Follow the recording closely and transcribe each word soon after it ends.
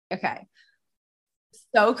Okay.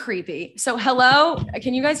 So creepy. So hello,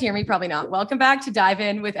 can you guys hear me? Probably not. Welcome back to Dive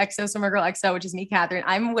In with XO Summer Girl XO, which is me, Catherine.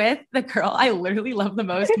 I'm with the girl I literally love the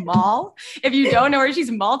most, Mal. If you don't know her,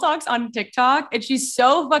 she's Mal Talks on TikTok, and she's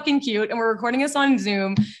so fucking cute. And we're recording this on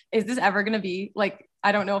Zoom. Is this ever gonna be like?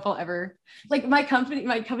 I don't know if I'll ever like my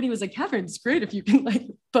company was like, Catherine, it's great if you can like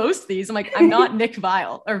post these. I'm like, I'm not Nick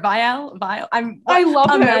Vile or Vile. I love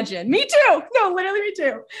Imagine. Me too. No, literally me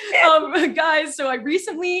too. Guys, so I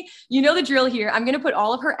recently, you know the drill here. I'm gonna put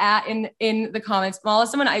all of her in the comments. Mal is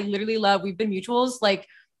someone I literally love. We've been mutuals like,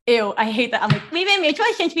 ew, I hate that. I'm like, we've been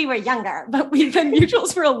mutuals since we were younger, but we've been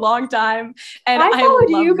mutuals for a long time. And I followed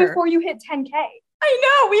you her. before you hit 10K.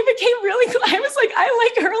 I know, we became really close. I was like,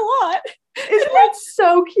 I like her a lot. Isn't that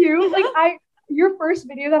so cute? Like your first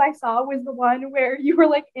video that I saw was the one where you were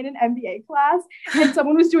like in an MBA class and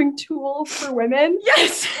someone was doing tools for women.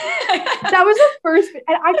 Yes. That was the first, and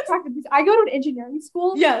I practiced this. I go to an engineering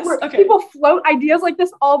school where people float ideas like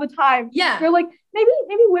this all the time. Yeah. They're like, maybe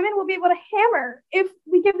women will be able to hammer if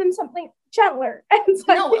we give them something gentler. And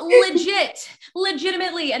like, no,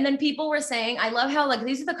 legitimately. And then people were saying, I love how like,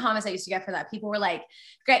 these are the comments I used to get for that. People were like,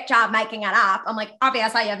 great job making it up. I'm like,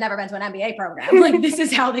 obviously I've never been to an MBA program. Like this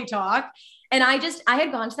is how they talk. And I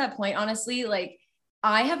had gone to that point, honestly, like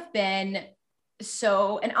I have been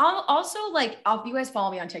so, and I'll also like, if you guys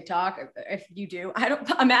follow me on TikTok, if you do, I don't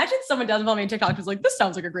imagine someone doesn't follow me on TikTok who's like, this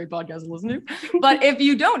sounds like a great podcast to listen to. But if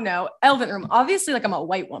you don't know, Elephant Room, obviously like I'm a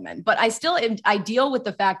white woman, but I deal with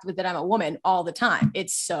the fact that I'm a woman all the time.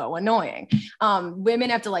 It's so annoying. Women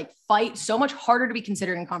have to like fight so much harder to be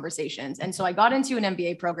considered in conversations. And so I got into an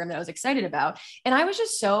MBA program that I was excited about. And I was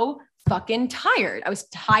just so fucking tired. I was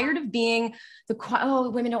tired of being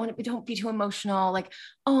women don't be too emotional. Like,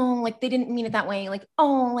 oh, like they didn't mean it that way. Like,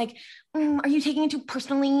 oh, like, are you taking it too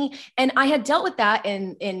personally? And I had dealt with that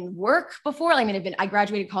in work before. I mean, I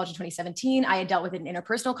graduated college in 2017. I had dealt with it in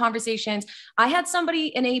interpersonal conversations. I had somebody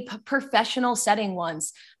in a professional setting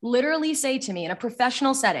once literally say to me in a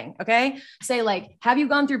professional setting, say like, have you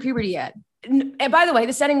gone through puberty yet? And by the way,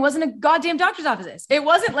 the setting wasn't a goddamn doctor's office. It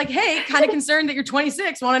wasn't like, hey, kind of concerned that you're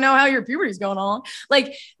 26, want to know how your puberty is going on.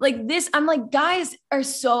 Like this, I'm like, guys are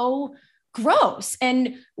so gross.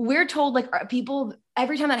 And we're told like people,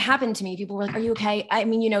 every time that happened to me, people were like, are you okay? I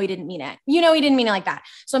mean, he didn't mean it. He didn't mean it like that.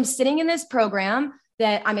 So I'm sitting in this program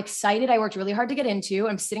that I'm excited. I worked really hard to get into.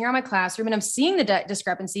 I'm sitting around my classroom and I'm seeing the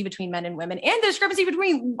discrepancy between men and women and the discrepancy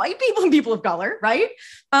between white people and people of color. Right.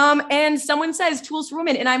 And someone says tools for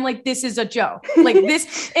women. And I'm like, this is a joke. Like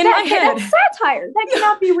this in my head. That's satire. That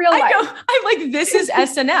cannot be real life. I'm like, this is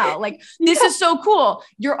SNL. Like, this is so cool.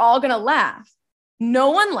 You're all going to laugh. No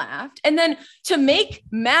one laughed. And then to make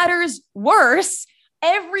matters worse,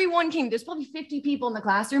 everyone came. There's probably 50 people in the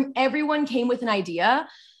classroom. Everyone came with an idea.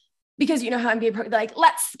 Because you know how MBA, like,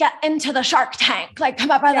 let's get into the Shark Tank, like come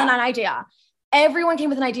up with an idea. Everyone came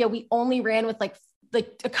with an idea. We only ran with like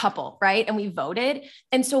a couple, right? And we voted.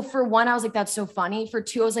 And so for one, I was like, that's so funny. For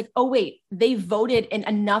two, I was like, oh wait, they voted and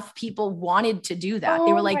enough people wanted to do that.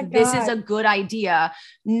 They were like, this is a good idea.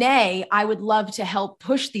 Nay, I would love to help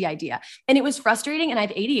push the idea. And it was frustrating. And I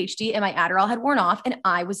have ADHD and my Adderall had worn off and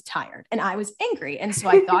I was tired and I was angry. And so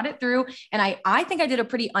I thought it through and I think I did a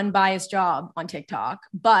pretty unbiased job on TikTok,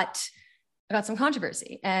 but I got some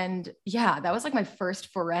controversy. And yeah, that was like my first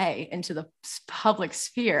foray into the public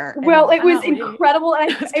sphere. Well, it was incredible.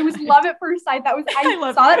 And it was love at first sight. I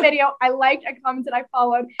saw that video. I liked, I commented, I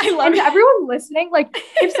followed. And everyone listening, like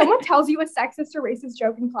if someone tells you a sexist or racist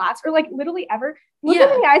joke in class or like literally ever, look at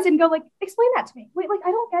the eyes and go like, explain that to me. Wait, like,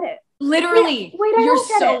 I don't get it. Literally. You're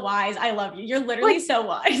so wise. I love you. You're literally like, so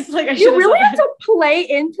wise. Like you really have to play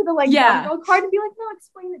into the like girl card and be like, no,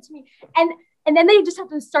 explain it to me. And then they just have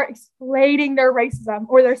to start explaining their racism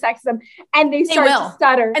or their sexism, and they start to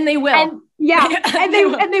stutter. And they will. And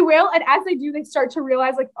they will. And as they do, they start to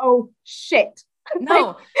realize like, oh shit.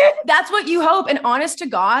 No, that's what you hope. And honest to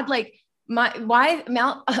God, like Mal's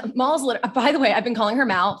by the way, I've been calling her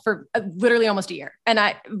Mal for literally almost a year. And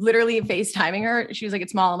I literally FaceTiming her. She was like,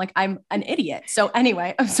 it's Mal. I'm like, I'm an idiot. So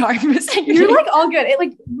anyway, I'm sorry for saying you're like all good. It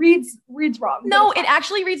like reads wrong. No, it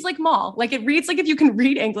actually reads like Mal. Like it reads like if you can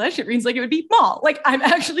read English, it reads like it would be Mal. Like I'm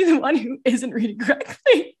actually the one who isn't reading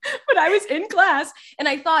correctly. But I was in class and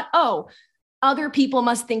I thought, oh, other people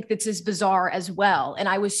must think this is bizarre as well. And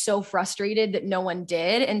I was so frustrated that no one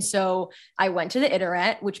did. And so I went to the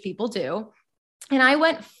internet, which people do. And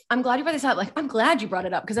I'm glad you brought this up. Like, I'm glad you brought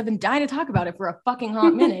it up because I've been dying to talk about it for a fucking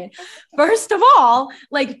hot minute. First of all,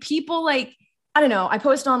 like people like, I don't know, I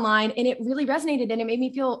posted online and it really resonated and it made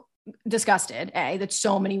me feel disgusted, that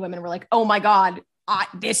so many women were like, oh my God,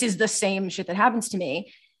 this is the same shit that happens to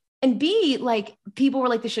me. And B, like people were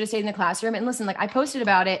like, they should have stayed in the classroom. And listen, like I posted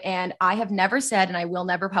about it and I have never said, and I will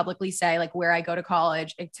never publicly say like where I go to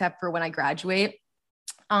college, except for when I graduate.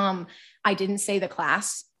 I didn't say the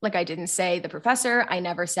class, like I didn't say the professor. I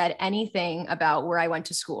never said anything about where I went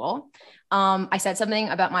to school. I said something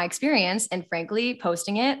about my experience, and frankly,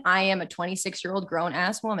 posting it, I am a 26-year-old grown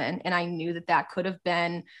ass woman. And I knew that that could have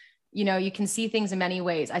been, you know, you can see things in many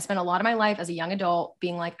ways. I spent a lot of my life as a young adult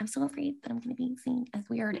being like, I'm so afraid that I'm going to be seen as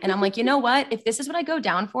weird. And I'm like, you know what, if this is what I go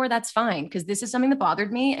down for, that's fine. Cause this is something that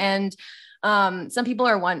bothered me. And some people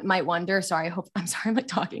might wonder, I'm sorry, I'm like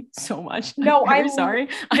talking so much. No, I'm sorry.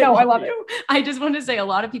 I love it. I just want to say a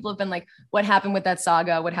lot of people have been like, what happened with that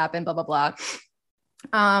saga? What happened? Blah, blah, blah.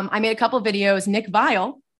 I made a couple of videos. Nick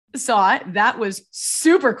Vile saw it. That was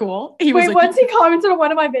super cool. Once he commented on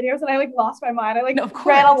one of my videos and I like lost my mind. I like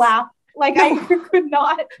ran a lap. Like I could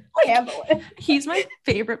not handle it. He's my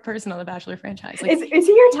favorite person on the Bachelor franchise. Like, is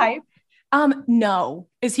he your type? No.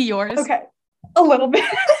 Is he yours? Okay. A little bit.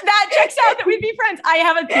 That checks out that we'd be friends. I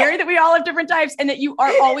have a theory that we all have different types and that you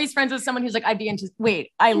are always friends with someone who's like, I'd be into,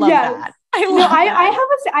 wait, I love that. I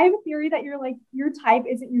have a theory that you're like, your type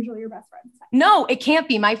isn't usually your best friend's type. No, it can't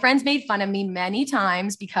be. My friends made fun of me many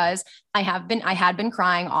times because I had been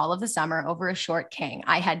crying all of the summer over a short king.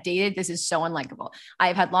 I had dated, this is so unlikable.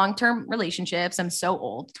 I've had long-term relationships. I'm so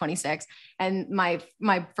old, 26. And my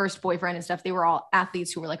first boyfriend and stuff, they were all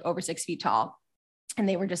athletes who were like over 6 feet tall. And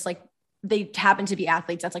they were just like, they happened to be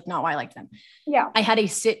athletes. That's like not why I liked them. Yeah. I had a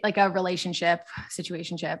situationship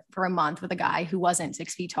for a month with a guy who wasn't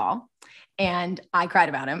 6 feet tall. And I cried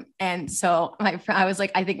about him. And so I was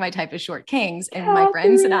like, I think my type is short kings. And my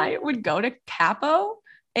friends and I would go to Capo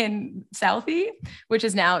in Southie, which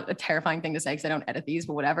is now a terrifying thing to say because I don't edit these,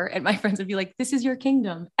 but whatever. And my friends would be like, this is your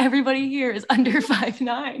kingdom. Everybody here is under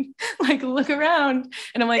 5'9". Like, look around.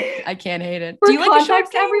 And I'm like, I can't hate it. Do you like a short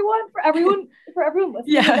king? For everyone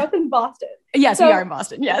listening, we're both in Boston. Yes, so we are in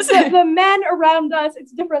Boston. Yes. The men around us,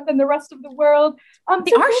 it's different than the rest of the world.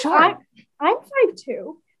 They are short. I'm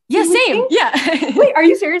 5'2". Yeah, same. Yeah. Wait, are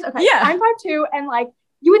you serious? Okay. Yeah. I'm 5'2", and like,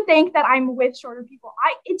 you would think that I'm with shorter people.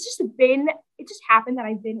 It just happened that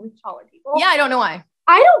I've been with taller people. Yeah, I don't know why.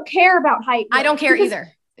 I don't care about height. I don't care either.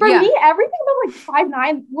 For me, everything about like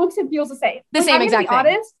 5'9" looks and feels the same. The same exact thing.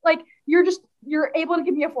 Honest, like you're able to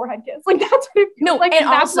give me a forehead kiss. Like that's what it feels. No, like,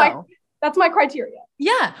 and that's my criteria.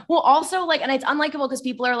 Yeah. Well, also like, and it's unlikable because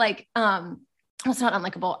people are like, well, it's not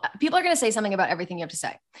unlikable. People are going to say something about everything you have to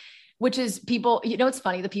say, which is people, you know, it's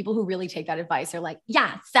funny. The people who really take that advice are like,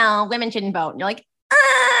 yeah, so women shouldn't vote. And you're like,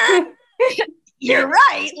 you're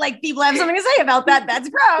right. Like people have something to say about that. That's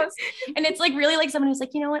gross. And it's like really like someone who's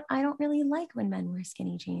like, you know what? I don't really like when men wear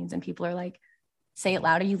skinny jeans, and people are like, say it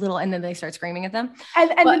louder, you little, and then they start screaming at them.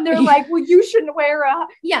 And then they're like, well, you shouldn't wear a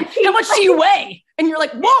bikini. How much do you weigh? And you're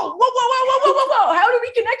like, whoa. How do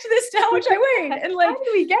we connect this to how much I weighed? And like, how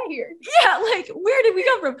did we get here? Yeah. Like, where did we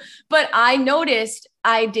come from? But I noticed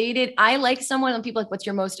I like someone, and people are like, what's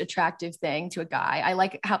your most attractive thing to a guy? I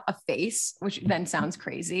like a face, which then sounds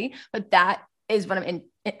crazy, but that is what I'm in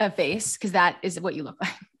a face. Cause that is what you look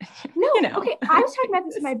like. No, you know? Okay. I was talking about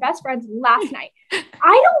this with my best friends last night.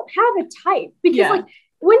 I don't have a type because like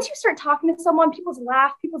once you start talking to someone, people's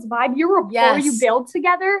laugh, people's vibe, your rapport you build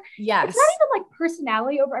together. Yes. It's not even like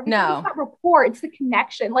personality over everything. No. It's not rapport. It's the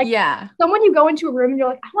connection. Like someone you go into a room and you're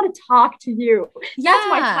like, I want to talk to you. Yeah. That's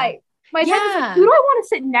my type. My type is like, who do I want to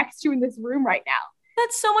sit next to in this room right now?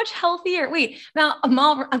 That's so much healthier. Wait, now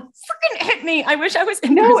Amal, freaking hit me. I wish I was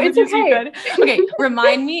in No, person it's okay. Okay,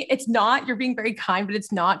 remind me. It's not. You're being very kind, but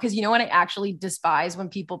it's not, because you know what? I actually despise when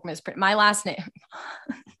people misprint my last name.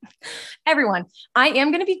 Everyone, I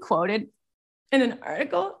am going to be quoted in an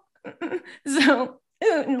article. So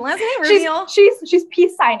last name reveal. She's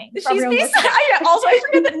peace signing. She's peace signing. Also, I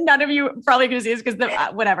forget that none of you probably going to see this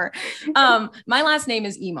because whatever. My last name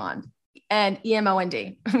is Iman. And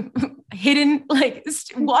EMOND. Hidden, like,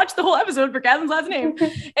 watch the whole episode for Catherine's last name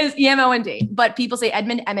is EMOND. But people say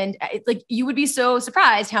Edmund. It's like, you would be so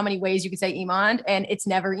surprised how many ways you could say Emond, and it's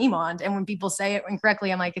never Emond. And when people say it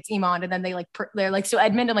incorrectly, I'm like, it's Emond. And then they're like, so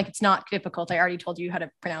Edmund, I'm like, it's not difficult. I already told you how to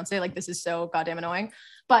pronounce it. Like, this is so goddamn annoying.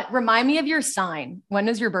 But remind me of your sign. When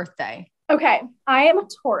is your birthday? Okay, I am a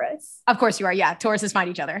Taurus. Of course you are. Yeah, Tauruses find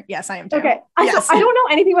each other. Yes, I am too. Okay, yes. I don't know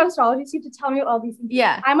anything about astrology, so you have to tell me all these things.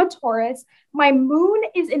 Yeah. I'm a Taurus. My moon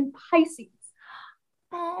is in Pisces.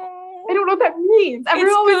 Oh, I don't know what that means.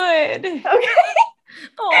 It's good.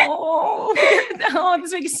 Okay. Oh,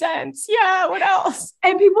 this makes sense. Yeah, what else?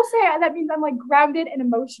 And people say that means I'm like grounded and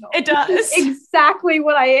emotional. It does. Which is exactly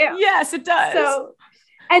what I am. Yes, it does. So,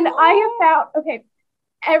 and I have found,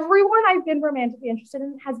 everyone I've been romantically interested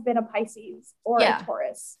in has been a Pisces or a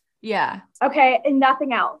Taurus. Yeah. Okay. And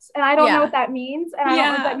nothing else. And I don't know what that means. And I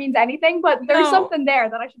don't know if that means anything, but there's something there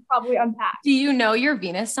that I should probably unpack. Do you know your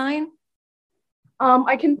Venus sign?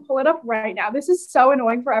 I can pull it up right now. This is so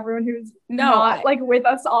annoying for everyone who's not like with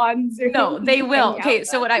us on Zoom. No, they will. Okay.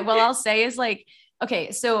 So what I'll say is like,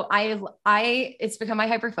 okay. So it's become my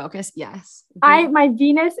hyper focus. Yes. My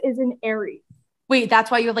Venus is in Aries. Wait,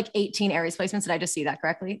 that's why you have like 18 Aries placements. Did I just see that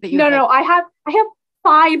correctly? That you No, I have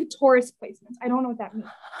 5 Taurus placements. I don't know what that means.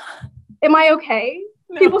 Am I okay?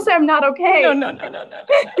 No. People say I'm not okay. No.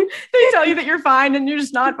 They tell you that you're fine and you're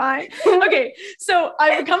just not fine. Okay. So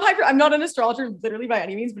I've become I'm not an astrologer literally by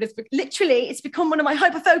any means, but it's become one of my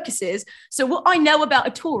hyper focuses. So what I know about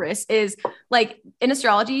a Taurus is like in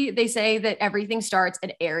astrology, they say that everything starts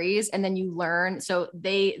at Aries and then you learn. So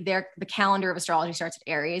the calendar of astrology starts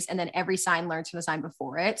at Aries and then every sign learns from the sign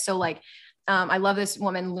before it. So like, I love this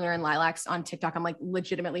woman, Lunar and Lilacs on TikTok. I'm like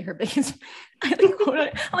legitimately her biggest. I'm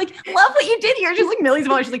like, love what you did here. She's like millions of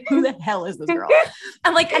followers. She's like, who the hell is this girl?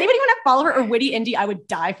 I'm like, anybody want to follow her or Witty Indie? I would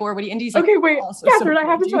die for Witty Indie's. Like, okay, wait, Catherine, I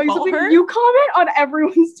have to tell you something. Her? You comment on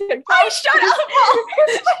everyone's TikTok. Oh, shut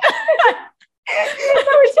up. That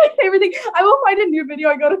was my favorite thing. I will find a new video.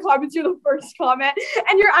 I go to comments, you're the first comment,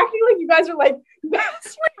 and you're acting like you guys are like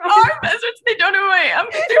best friends. Our best friends, they don't know who I am.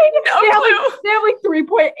 They have like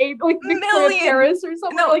 3.8 like Victoria Paris or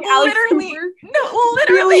something. Like Alex Cooper. No,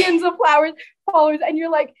 literally billions of followers, and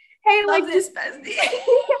you're like, hey, love like this bestie.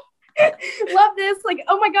 Love this. Like,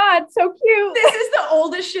 oh my God, so cute. This is the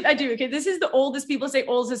oldest shit I do. Okay, this is the oldest. People say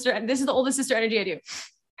old sister, and this is the oldest sister energy I do.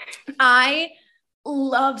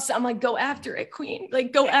 I'm like, go after it, queen,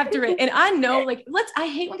 like go after it. And I know like, I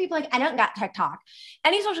hate when people are like, I don't got TikTok.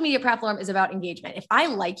 Any social media platform is about engagement. If I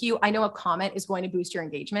like you, I know a comment is going to boost your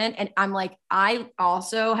engagement. And I'm like, I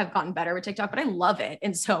also have gotten better with TikTok, but I love it.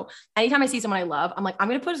 And so anytime I see someone I love, I'm like, I'm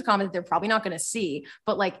going to put a comment that they're probably not going to see,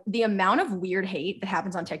 but like the amount of weird hate that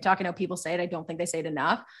happens on TikTok, I know people say it, I don't think they say it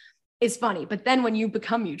enough. Is funny. But then when you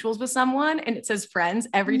become mutuals with someone and it says friends,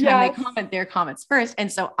 every time they comment, their comments first.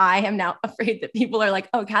 And so I am now afraid that people are like,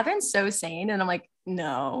 oh, Catherine's so sane. And I'm like,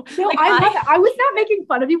 no. Like, I love it. I was not making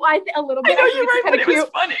fun of you. I think a little bit. I know you're right, but it was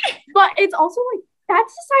funny. But it's also like,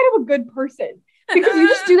 that's the sign of a good person. Because you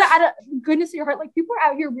just do that out of goodness of your heart. Like people are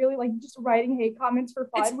out here really like just writing hate comments for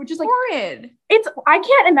fun, which is like horrid. I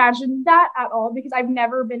can't imagine that at all because I've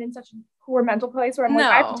never been in such a poor mental place where I'm like,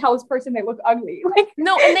 I have to tell this person they look ugly. Like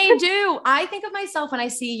no, and they do. I think of myself when I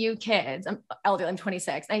see you kids. I'm elderly, I'm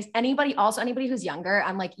 26. Anybody who's younger,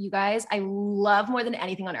 I'm like, you guys, I love more than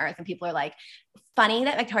anything on earth. And people are like, funny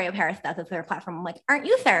that Victoria Paris does it to their platform. I'm like, aren't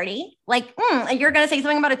you 30? Like, you're going to say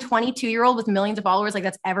something about a 22-year-old with millions of followers. Like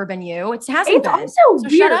that's ever been you. It hasn't it's been. Also so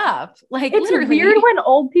weird. Shut up. Like it's literally. Weird when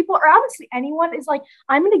old people or honestly anyone is like,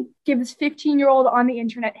 I'm going to give this 15-year-old on the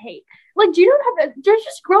internet hate. Like, do you don't have to, they're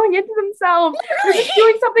just growing into themselves. They're just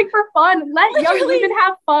doing something for fun. Let young women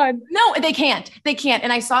have fun. No, they can't.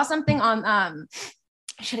 And I saw something on,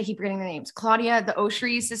 should I keep reading their names? Claudia, the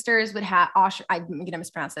Oshry sisters would have, I'm going to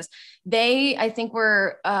mispronounce this. They, I think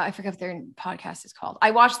were, I forget what their podcast is called.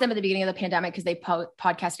 I watched them at the beginning of the pandemic because they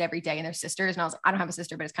podcasted every day and they're sisters. And I was like, I don't have a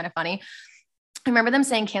sister, but it's kind of funny. I remember them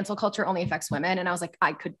saying cancel culture only affects women. And I was like,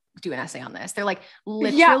 I could do an essay on this. They're like,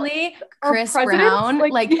 literally Chris Brown,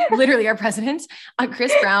 like literally our president,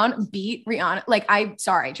 Chris Brown beat Rihanna. Like,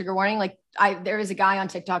 sorry, trigger warning. Like there is a guy on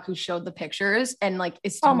TikTok who showed the pictures and like,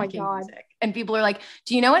 it's still making music. And people are like,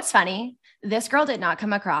 do you know what's funny? This girl did not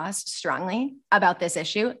come across strongly about this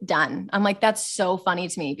issue. Done. I'm like, that's so funny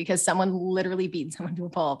to me because someone literally beat someone to a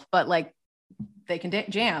pulp, but like, they can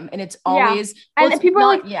jam and it's always and people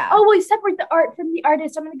are like oh well, separate the art from the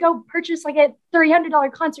artist. I'm gonna go purchase like a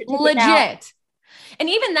 $300 concert ticket legit now. And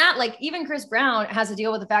even that, like even Chris Brown has to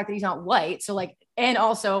deal with the fact that he's not white, so like, and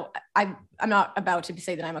also I'm not about to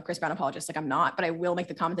say that I'm a Chris Brown apologist, like I'm not, but I will make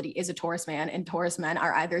the comment that he is a Taurus man and Taurus men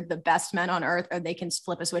are either the best men on earth or they can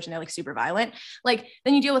flip a switch and they're like super violent. Like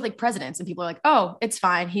then you deal with like presidents and people are like, oh, it's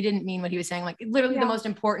fine. He didn't mean what he was saying. Like literally the most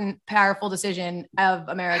important, powerful decision of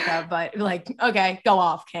America, but like, okay, go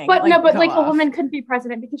off, king. But like a woman couldn't be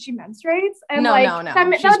president because she menstruates. And no. That would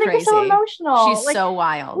make her so emotional. She's like, so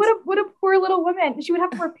wild. What a poor little woman. She would have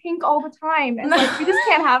to wear pink all the time. And like, we just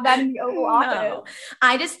can't have that in the Oval Office.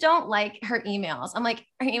 I just don't like her emails. I'm like,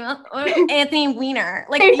 her email, Anthony Weiner.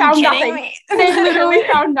 Like, they found nothing. Me? They literally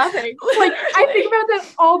found nothing. Like, I think about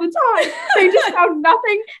this all the time. They just found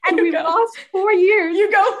nothing, and we lost 4 years.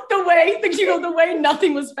 You go the way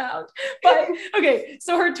nothing was found. But okay,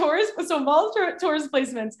 so her Taurus, Taurus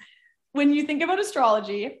placements. when you think about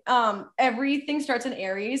astrology, everything starts in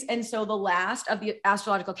Aries. And so the last of the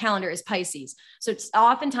astrological calendar is Pisces. So it's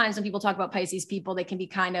oftentimes when people talk about Pisces people, they can be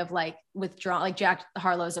kind of like withdrawn, like Jack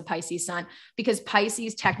Harlow's a Pisces sun, because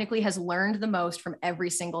Pisces technically has learned the most from every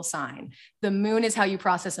single sign. The moon is how you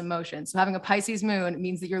process emotions. So having a Pisces moon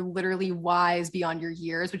means that you're literally wise beyond your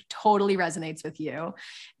years, which totally resonates with you.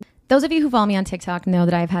 Those of you who follow me on TikTok know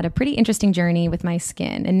that I've had a pretty interesting journey with my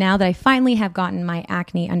skin. And now that I finally have gotten my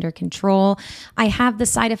acne under control, I have the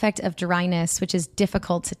side effect of dryness, which is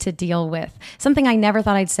difficult to deal with. Something I never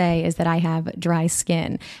thought I'd say is that I have dry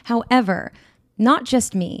skin. However, not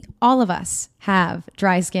just me, all of us have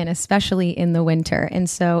dry skin, especially in the winter. And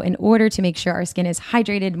so in order to make sure our skin is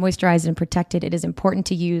hydrated, moisturized, and protected, it is important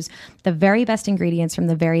to use the very best ingredients from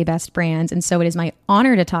the very best brands. And so it is my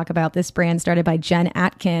honor to talk about this brand started by Jen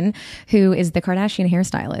Atkin, who is the Kardashian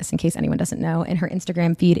hairstylist, in case anyone doesn't know. And her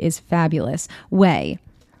Instagram feed is fabulous. Way.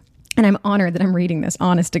 And I'm honored that I'm reading this,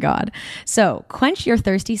 honest to God. So quench your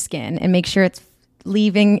thirsty skin and make sure it's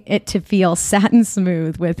leaving it to feel satin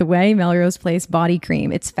smooth with Way Melrose Place body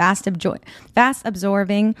cream. It's fast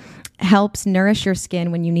absorbing, helps nourish your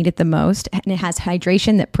skin when you need it the most, and it has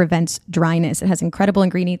hydration that prevents dryness. It has incredible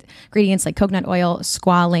ingredients like coconut oil,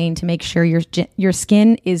 squalane to make sure your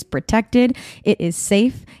skin is protected, it is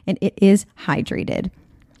safe, and it is hydrated.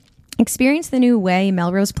 Experience the new Way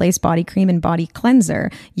Melrose Place body cream and body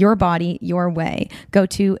cleanser. Your body, your way. Go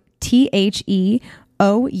to THEOUAI.com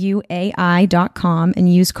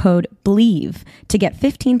and use code BLEAV to get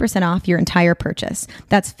 15% off your entire purchase.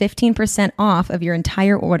 That's 15% off of your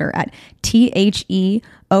entire order at THEOUAI.com.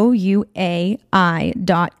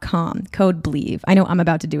 Code BLEAV. I know I'm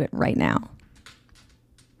about to do it right now.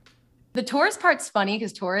 The Taurus part's funny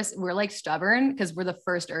because Taurus, we're like stubborn because we're the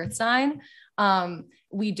first earth sign.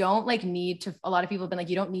 We don't like need to, a lot of people have been like,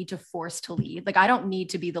 you don't need to force to lead. Like, I don't need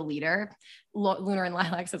to be the leader. Lunar and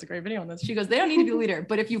Lilacs has a great video on this. She goes, they don't need to be the leader,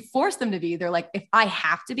 but if you force them to be, they're like, if I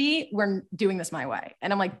have to be, we're doing this my way.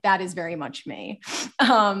 And I'm like, that is very much me.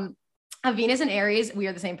 A Venus and Aries, we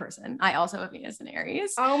are the same person. I also have Venus and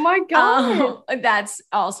Aries. Oh my God. That's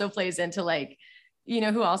also plays into like, you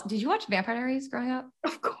know, who else? Did you watch Vampire Diaries growing up?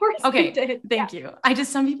 Of course. Okay. I did. Thank you.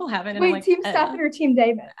 Some people haven't. Wait, like, Team Stefan or Team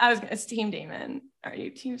Damon? It's Team Damon. Are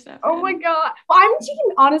you Team Stefan? Oh my God. Well, I'm team,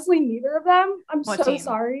 honestly, neither of them. I'm so team?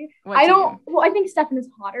 sorry. I think Stefan is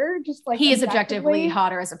hotter. Just like he is objectively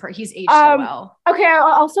hotter as a person. He's aged so well. Okay.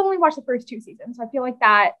 I'll still only watch the first 2 seasons. So I feel like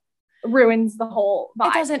that ruins the whole vibe.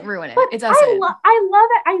 It doesn't ruin it. But it doesn't. I love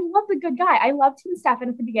it. I love the good guy. I love Team Stefan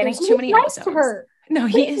at the beginning. There's too many nice episodes. To her. No,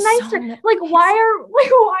 he's nice so to her. Like, why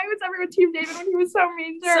was everyone Team David when he was so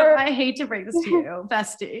mean to her? So I hate to break this to you,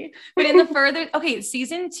 bestie. But in the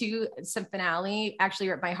season 2, some finale actually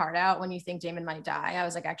ripped my heart out when you think Damon might die. I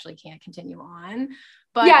was like, actually can't continue on.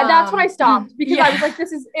 But yeah, that's when I stopped because I was like,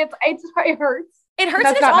 it hurts. It hurts,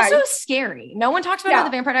 and it's also scary. No one talks about how the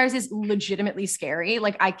Vampire Diaries is legitimately scary.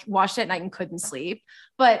 Like, I watched it at night and couldn't sleep.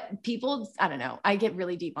 But people, I don't know, I get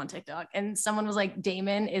really deep on TikTok. And someone was like,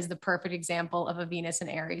 Damon is the perfect example of a Venus and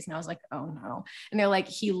Aries. And I was like, oh no. And they're like,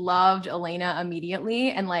 he loved Elena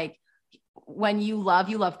immediately. And like, when you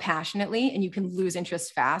love passionately and you can lose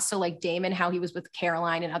interest fast. So like Damon, how he was with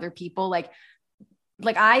Caroline and other people, like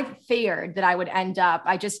I feared that I would end up,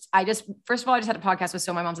 I just, first of all, I just had a podcast with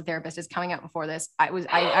So My Mom's a Therapist. It's coming out before this. I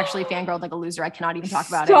actually fangirled like a loser. I cannot even talk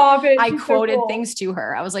about it. I quoted things to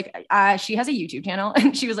her. I was like, she has a YouTube channel,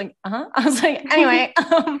 and she was like, I was like, anyway,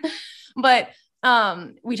 but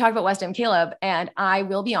we talked about West End Caleb, and I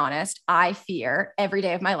will be honest, I fear every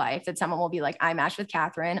day of my life that someone will be like, I matched with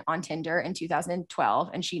Catherine on Tinder in 2012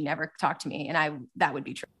 and she never talked to me. And that would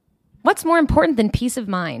be true. What's more important than peace of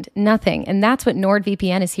mind? Nothing. And that's what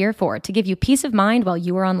NordVPN is here for, to give you peace of mind while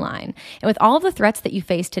you are online. And with all of the threats that you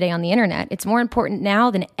face today on the internet, it's more important now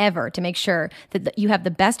than ever to make sure that you have the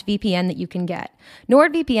best VPN that you can get.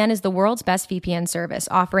 NordVPN is the world's best VPN service,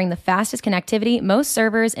 offering the fastest connectivity, most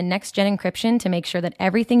servers, and next-gen encryption to make sure that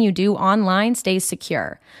everything you do online stays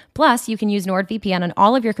secure. Plus, you can use NordVPN on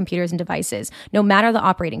all of your computers and devices, no matter the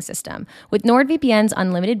operating system. With NordVPN's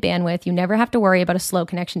unlimited bandwidth, you never have to worry about a slow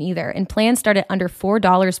connection either, and plans start at under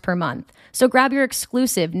 $4 per month. So grab your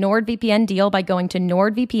exclusive NordVPN deal by going to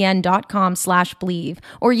nordvpn.com/Bleav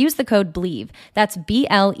or use the code BLEAV. That's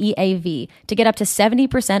BLEAV to get up to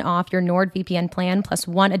 70% off your NordVPN plan plus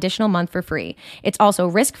 1 additional month for free. It's also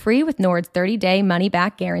risk-free with Nord's 30-day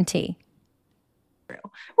money-back guarantee.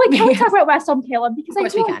 Wait, can we talk about West End Caleb? Because I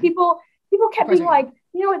feel like people kept being like,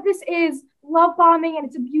 you know what, this is love bombing and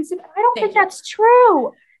it's abusive. And I don't think that's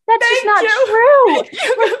true. That's just not true.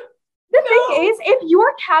 The thing is, if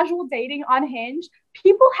you're casual dating on Hinge,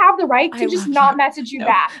 people have the right to just not message you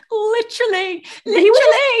back. Literally. He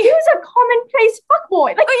was a commonplace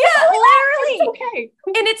fuckboy. Like, literally. It's okay.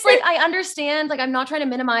 And it's like, I understand, like, I'm not trying to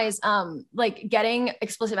minimize, like getting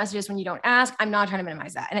explicit messages when you don't ask. I'm not trying to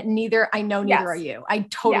minimize that. And neither are you. I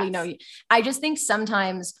totally know you. I just think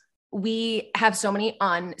sometimes we have so many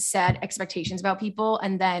unsaid expectations about people,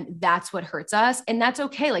 and then that's what hurts us. And that's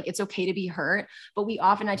okay. Like, it's okay to be hurt, but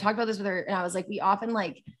I talked about this with her, and I was like,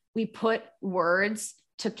 we put words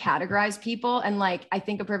to categorize people. And like, I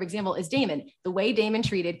think a perfect example is Damon. The way Damon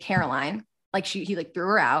treated Caroline, like he like threw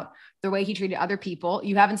her out, the way he treated other people.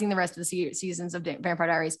 You haven't seen the rest of the seasons of Vampire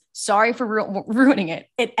Diaries. Sorry for ruining it.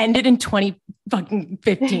 It ended in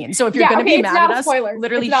 2015. So if you're going to be mad at us,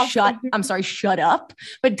 literally shut up.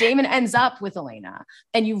 But Damon ends up with Elena,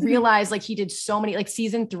 and you realize like he did so many, like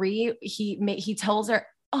season 3, he tells her,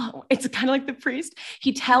 oh, it's kind of like the priest.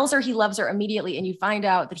 He tells her he loves her immediately. And you find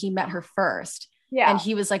out that he met her first. Yeah. And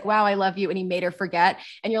he was like, wow, I love you. And he made her forget.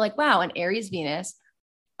 And you're like, wow, an Aries Venus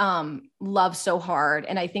love so hard.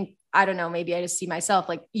 And I think, I don't know, maybe I just see myself,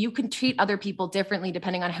 like, you can treat other people differently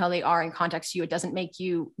depending on how they are in context to you. It doesn't make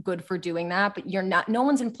you good for doing that, but no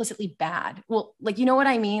one's implicitly bad. Well, like, you know what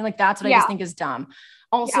I mean? Like, that's what I just think is dumb.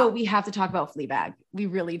 Also, we have to talk about Fleabag. We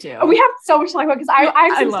really do. We have so much to talk about, because I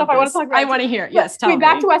have some stuff I want to talk about. I want to hear. Yes, tell me.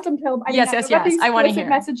 Back to West Ham Caleb. Yes. I want to hear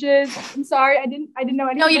messages. I'm sorry, I didn't know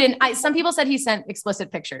anything. No, you didn't. Some people said he sent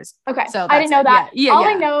explicit pictures. Okay, so I didn't know that. All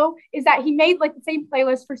I know is that he made like the same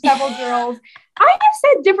playlist for several girls. I have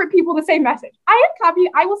sent different people the same message.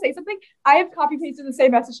 I will say something. I have copy pasted the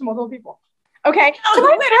same message to multiple people. Okay. So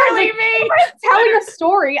literally me. If I'm telling a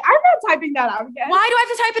story, I'm not typing that out again. Why do I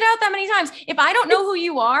have to type it out that many times? If I don't know who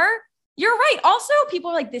you are, you're right. Also,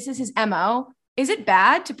 people are like, this is his MO. Is it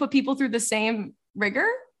bad to put people through the same rigor?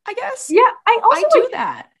 I guess. Yeah. I do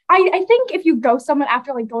that. I think if you ghost someone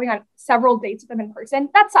after like going on several dates with them in person,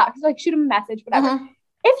 that sucks. Like, shoot them a message, whatever. Mm-hmm.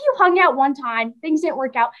 If you hung out one time, things didn't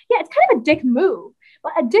work out. Yeah, it's kind of a dick move.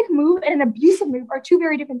 But a dick move and an abusive move are two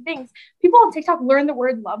very different things. People on TikTok learn the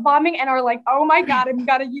word love bombing and are like, oh my God, I'm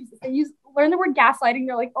gonna use this. They learn the word gaslighting.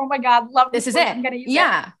 They're like, oh my God, love this. This is it. I'm gonna use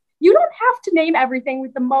it. You don't have to name everything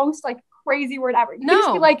with the most like crazy word ever. You can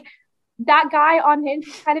just be like, that guy on Hinge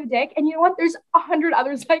is kind of a dick. And you know what? There's 100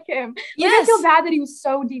 others like him. Like, I feel bad that he was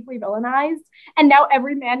so deeply villainized. And now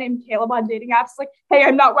every man named Caleb on dating apps is like, hey,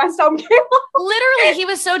 I'm not West Elm Caleb. Literally, he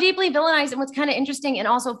was so deeply villainized. And what's kind of interesting and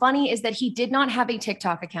also funny is that he did not have a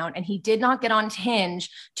TikTok account, and he did not get on Hinge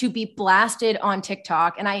to be blasted on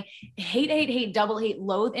TikTok. And I hate, double hate,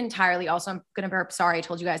 loathe entirely. Also, I'm going to burp. Sorry, I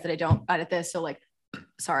told you guys that I don't edit this. So like,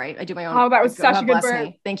 sorry, I do my own. Oh, that was such a good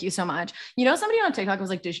burp. Thank you so much. You know, somebody on TikTok was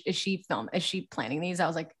like, is she planning these? I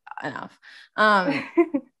was like, enough.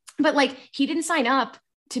 But like, he didn't sign up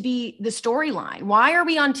to be the storyline. Why are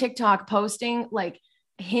we on TikTok posting like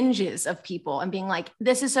hinges of people and being like,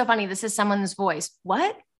 this is so funny, this is someone's voice?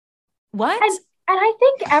 What? And I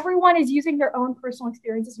think everyone is using their own personal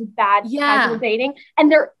experiences with bad casual dating, and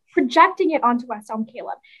they're projecting it onto West Elm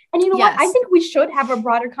Caleb. And you know what? I think we should have a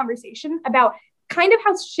broader conversation about kind of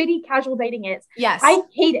how shitty casual dating is. Yes. I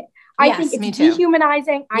hate it. I think it's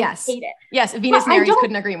dehumanizing. I hate it. Yes. Venus and Aries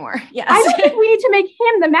couldn't agree more. Yes. I don't think we need to make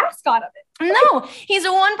him the mascot of it. No, he's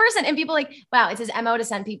a one person. And people like, wow, it's his MO to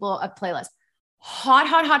send people a playlist.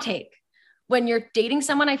 Hot take. When you're dating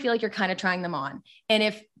someone, I feel like you're kind of trying them on. And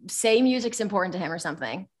if say music's important to him or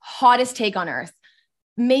something, hottest take on earth.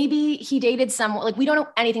 Maybe he dated someone, like, we don't know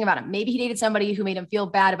anything about him. Maybe he dated somebody who made him feel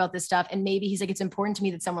bad about this stuff. And maybe he's like, it's important to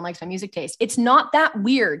me that someone likes my music taste. It's not that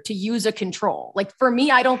weird to use a control. Like, for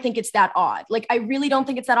me, I don't think it's that odd. Like, I really don't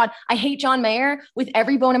think it's that odd. I hate John Mayer with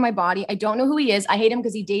every bone in my body. I don't know who he is. I hate him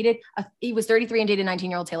because he was 33 and dated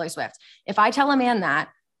 19-year-old Taylor Swift. If I tell a man that,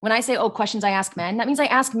 when I say, oh, questions I ask men, that means I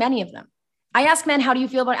ask many of them. I ask men, how do you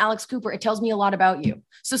feel about Alex Cooper? It tells me a lot about you.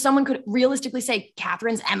 So someone could realistically say,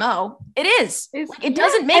 Catherine's MO. It is. It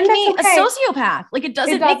doesn't make me a sociopath. Like, it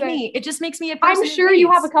doesn't make me. It just makes me a person. I'm sure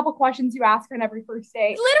you have a couple questions you ask on every first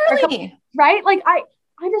date. Literally. Right? Like, I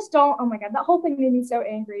just don't. Oh my God. That whole thing made me so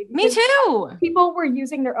angry. Me too. People were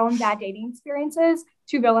using their own bad dating experiences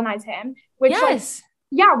to villainize him. Which,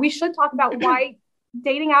 we should talk about why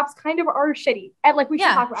dating apps kind of are shitty. And like, we should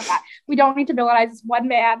talk about that. We don't need to villainize this one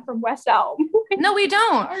man from West Elm. No, we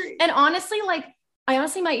don't. And honestly, like, I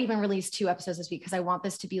honestly might even release 2 episodes this week because I want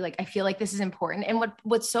this to be like, I feel like this is important. And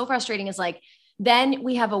what's so frustrating is like, then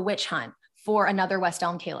we have a witch hunt for another West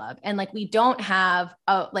Elm Caleb. And like, we don't have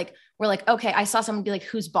we're like, okay, I saw someone be like,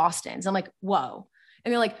 who's Boston's? I'm like, whoa.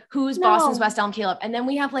 And they're like, who's Boston's West Elm Caleb? And then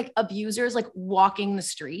we have like abusers like walking the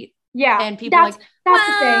street. Yeah. And people that's the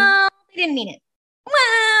thing. They didn't mean it.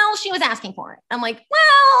 Well, she was asking for it. I'm like,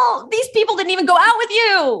 well, these people didn't even go out with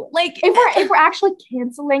you. Like, if we're actually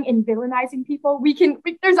canceling and villainizing people,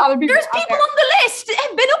 there's other people. There's people on the list that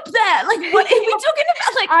have been up there. Like, what are we talking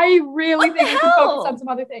about? Like, I really think we should focus on some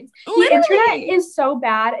other things. Literally. The internet is so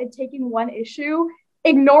bad at taking one issue,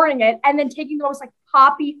 ignoring it, and then taking the most like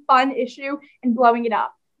poppy, fun issue and blowing it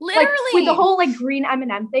up. Literally. Like, with the whole like green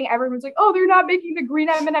M&M thing, everyone's like, oh, they're not making the green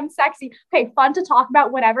M&M sexy. Okay, fun to talk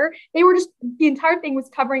about, whatever. They were just, the entire thing was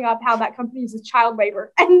covering up how that company uses child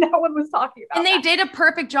labor, and no one was talking about And they that. did a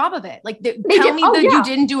perfect job of it. Like, you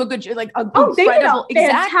didn't do a good job. Like, they did a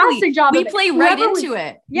fantastic job. We play right into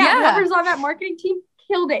it. Yeah, whoever's on that marketing team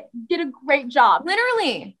killed it. Did a great job.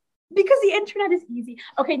 Literally. Because the internet is easy.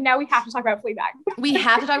 Okay, now we have to talk about Fleabag. We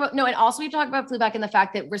have to talk about, and also we have to talk about Fleabag and the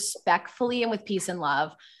fact that respectfully and with peace and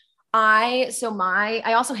love, I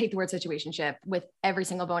also hate the word situationship with every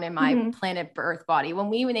single bone in my planet Earth body. When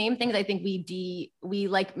we name things, I think we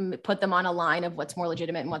put them on a line of what's more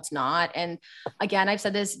legitimate and what's not. And again, I've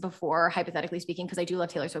said this before, hypothetically speaking, because I do love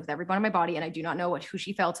Taylor Swift with every bone in my body, and I do not know who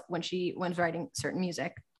she felt when she was writing certain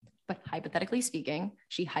music. But hypothetically speaking,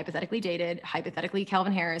 she hypothetically dated hypothetically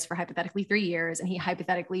Calvin Harris for hypothetically 3 years, and he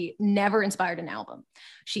hypothetically never inspired an album.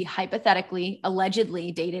 She hypothetically,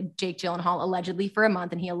 allegedly dated Jake Gyllenhaal allegedly for a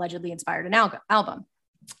month, and he allegedly inspired an album.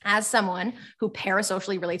 As someone who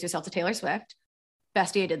parasocially relates herself to Taylor Swift,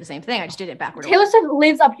 Bestie, I did the same thing. I just did it backward. Taylor Swift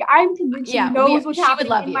lives up here. I'm convinced she knows what's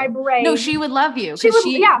happening in my brain. No, she would love you. Because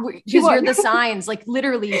you're the signs. Like,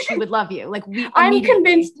 literally, she would love you. Like, I'm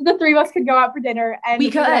convinced the three of us could go out for dinner and we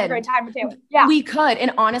could have a great time with Taylor. Yeah, we could.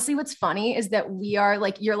 And honestly, what's funny is that we are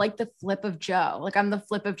like, you're like the flip of Joe. Like, I'm the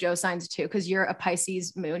flip of Joe signs too, because you're a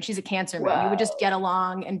Pisces moon. She's a Cancer moon. Whoa. You would just get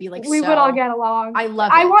along and be like, we would all get along. I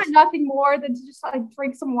love it. I want nothing more than to just like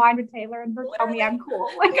drink some wine with Taylor and her tell me I'm cool.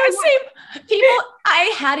 Like, same people.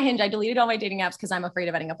 I had Hinge. I deleted all my dating apps because I'm afraid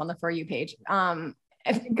of ending up on the For You page.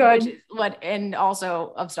 Good. And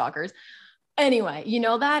also of stalkers. Anyway, you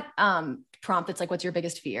know that prompt that's like, what's your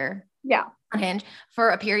biggest fear? Yeah. On Hinge. For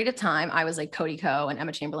a period of time, I was like Cody Ko and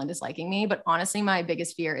Emma Chamberlain disliking me. But honestly, my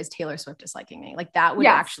biggest fear is Taylor Swift disliking me. Like, that would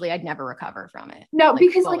I'd never recover from it. No,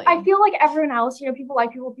 because fully. Like, I feel like everyone else, you know, people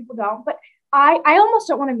like people don't. But I almost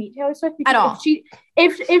don't want to meet Taylor Swift because at all.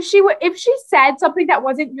 if she said something that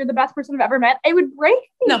wasn't, you're the best person I've ever met, it would break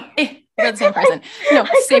me. No, you're the same person. No,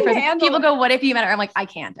 same person. People go, what if you met her? I'm like, I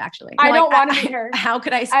can't actually. I don't want to meet her. How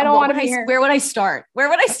could I? I don't want to meet her. Where would I start?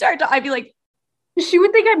 I'd be like, she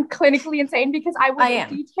would think I'm clinically insane because I would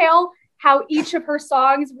detail how each of her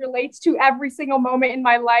songs relates to every single moment in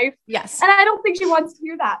my life. Yes. And I don't think she wants to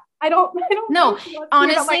hear that. I don't know.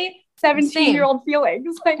 Honestly, 17-year-old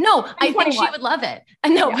feelings. Like, no, I think she would love it.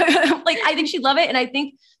 No, like, I think she'd love it. And I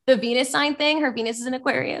think the Venus sign thing, her Venus is in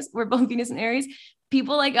Aquarius. We're both Venus and Aries.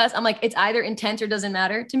 People like us, I'm like, it's either intense or doesn't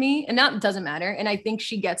matter to me. And not doesn't matter. And I think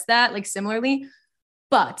she gets that, like, similarly.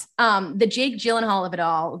 But the Jake Gyllenhaal of it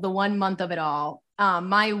all, the 1 month of it all,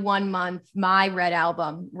 my 1 month, my Red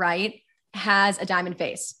album, right, has a diamond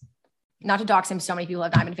face. Not to dox him, so many people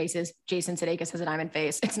have diamond faces. Jason Sudeikis has a diamond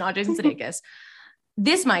face. It's not Jason Sudeikis.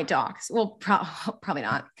 This might dox. Well, probably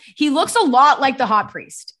not. He looks a lot like the hot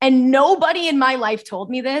priest, and nobody in my life told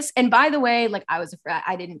me this. And by the way, like, I was afraid.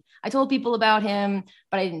 I told people about him,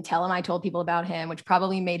 but I didn't tell him I told people about him, which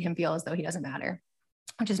probably made him feel as though he doesn't matter,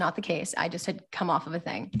 which is not the case. I just had come off of a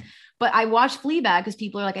thing. But I watched Fleabag because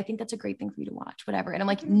people are like, I think that's a great thing for you to watch, whatever. And I'm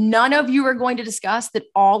like, none of you are going to discuss that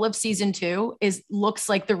all of season 2 looks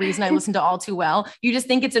like the reason I listened to All Too Well. You just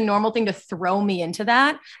think it's a normal thing to throw me into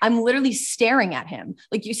that. I'm literally staring at him.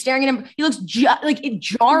 Like, you're staring at him. He looks like it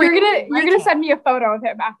jarring. You're gonna send me a photo of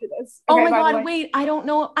him after this. Okay, oh my God, wait, I don't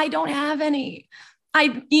know. I don't have any. I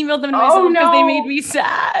emailed them to myself because they made me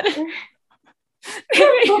sad.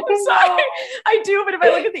 I'm sorry. I do, but if I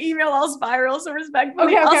look at the email, I'll spiral. So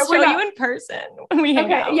respectfully, I'll show you in person when we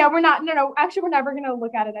hang out. Yeah, we're not. No. Actually, we're never gonna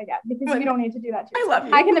look at it again because we don't need to do that. I love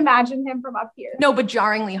you. I can imagine him from up here. No, but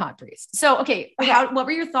jarringly hot priest. So, okay. What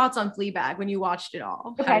were your thoughts on Fleabag when you watched it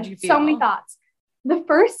all? Okay. How did you feel? So many thoughts. The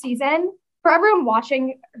first season, for everyone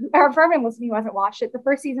watching, or for everyone listening who hasn't watched it, the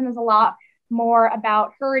first season is a lot more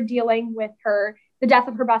about her dealing with the death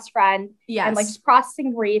of her best friend, and like just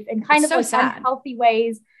processing grief in kind of like unhealthy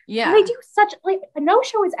ways. Yeah. And they do such, like, no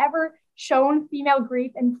show has ever shown female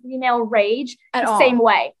grief and female rage the same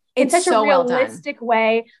way. It's in such so a realistic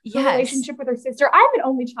way. Her relationship with her sister. I'm an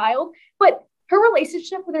only child, but her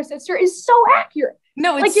relationship with her sister is so accurate.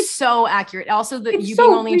 No, it's so accurate. Also, you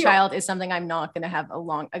being only a child is something I'm not going to have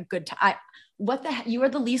a good time. what the heck? You are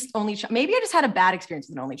the least only child. Maybe I just had a bad experience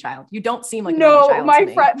with an only child. You don't seem like an only child to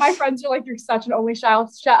me. My friends are like, you're such an only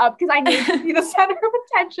child. Shut up. Because I need to be the center of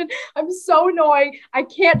attention. I'm so annoying. I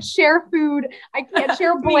can't share food. I can't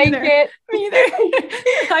share a blanket. Me either.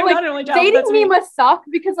 I'm like, not an only child. Dating me must suck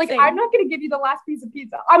because like, I'm not going to give you the last piece of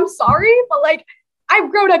pizza. I'm sorry, but like,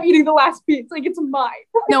 I've grown up eating the last piece. Like, it's mine.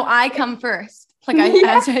 No, I come first. Like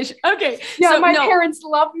okay. Yeah, so, my parents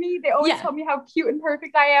love me. They always tell me how cute and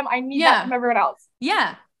perfect I am. I need that from everyone else.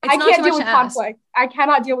 Yeah. I can't deal with conflict. I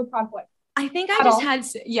cannot deal with conflict. I think I just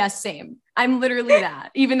had, same. I'm literally that.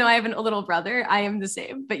 Even though I have a little brother, I am the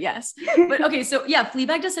same, but yes. But okay. So yeah,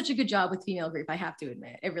 Fleabag does such a good job with female grief. I have to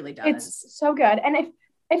admit, it really does. It's so good. And if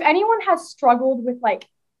anyone has struggled with like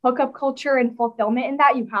hookup culture and fulfillment in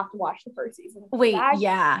that, you have to watch the first season. Wait,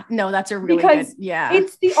 yeah. No, that's a really good,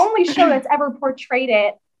 it's the only show that's ever portrayed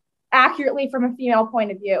it accurately from a female point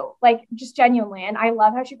of view. Like, just genuinely. And I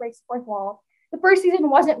love how she breaks the fourth wall. The first season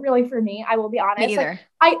wasn't really for me, I will be honest. Me either.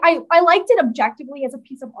 Like, I liked it objectively as a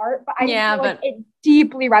piece of art, but I didn't feel like it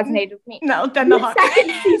deeply resonated with me. No, then the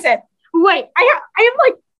second season. Wait, I am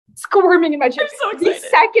like squirming in my chest. I'm so excited. The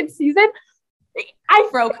second season, I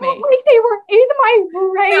broke me. Like they were in my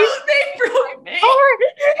brain. No, they broke me.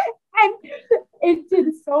 And it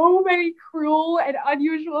did so many cruel and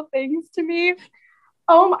unusual things to me.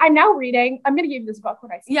 I'm now reading. I'm gonna give you this book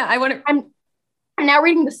when I see. Yeah, it. I'm now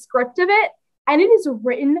reading the script of it, and it is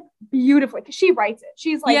written beautifully because she writes it.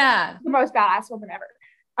 She's like the most badass woman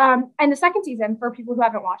ever. And the second season, for people who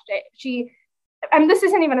haven't watched it, and this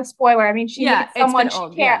isn't even a spoiler. I mean, she meets someone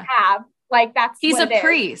she can't have. Like he's a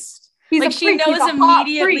priest. She knows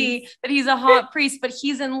immediately that he's a hot priest, but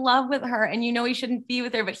he's in love with her, and he shouldn't be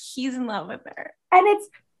with her, but he's in love with her. And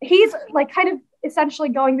he's like kind of essentially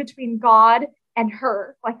going between God and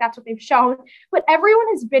her. Like that's what they've shown. But everyone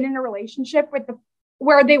has been in a relationship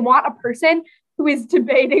where they want a person who is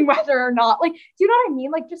debating whether or not, like, do you know what I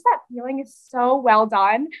mean? Like, just that feeling is so well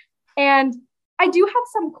done. And I do have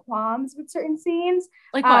some qualms with certain scenes.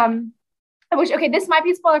 Like what? This might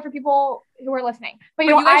be a spoiler for people who are listening, but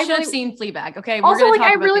you guys should have seen Fleabag. Okay. Also, like,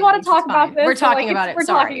 I really want to talk about this. We're talking about it. We're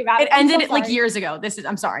talking about it. It ended like years ago.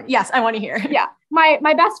 I'm sorry. Yes, I want to hear. Yeah.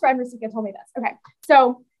 My best friend, Rasika, told me this. Okay.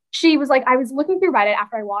 So she was like, I was looking through Reddit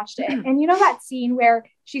after I watched it. And you know that scene where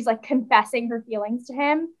she's like confessing her feelings to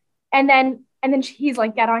him? And then he's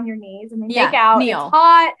like, get on your knees and then make out. Neil. It's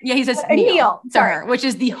hot. Yeah, he says Neil to her, which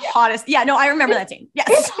is the hottest. Yeah, no, I remember that scene. Yes.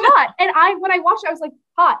 It's hot. And when I watched it, I was like,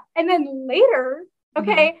 hot. And then later,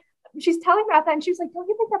 she's telling me about that. And she was like, don't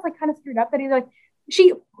you think that's like kind of screwed up? That he's like,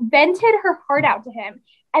 she vented her heart out to him.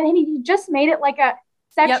 And then he just made it like a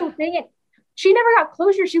sexual thing. And she never got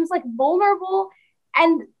closure. She was like vulnerable.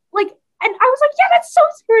 And I was like, yeah, that's so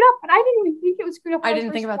screwed up. And I didn't even think it was screwed up. I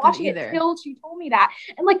didn't think about that either. Until she told me that.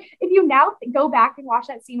 And like, if you now go back and watch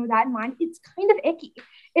that scene with that in mind, it's kind of icky.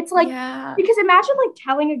 It's like, because imagine like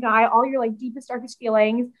telling a guy all your like deepest, darkest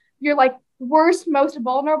feelings, your like worst, most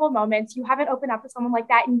vulnerable moments. You haven't opened up to someone like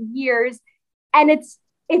that in years. And it's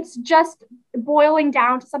just boiling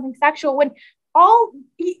down to something sexual when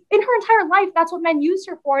in her entire life, that's what men used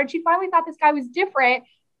her for. And she finally thought this guy was different.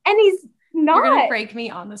 And he's not. You're going to break me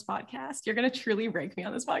on this podcast. You're going to truly break me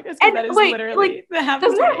on this podcast. And that is literally the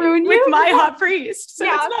happening doesn't that ruin you? With my hot priest. So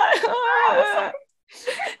it's not.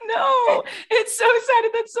 No, it's so sad.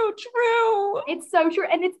 And that's so true. It's so true.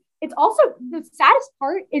 And it's also the saddest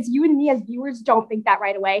part is you and me as viewers don't think that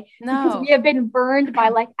right away. No. Because we have been burned by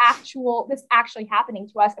like this actually happening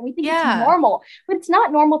to us. And we think it's normal, but it's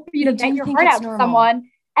not normal for you to vent your heart out to someone.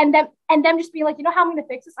 And them just be like, you know how I'm going to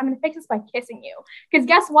fix this? I'm going to fix this by kissing you. Because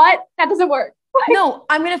guess what? That doesn't work. No,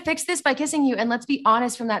 I'm going to fix this by kissing you. And let's be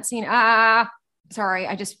honest from that scene. Sorry.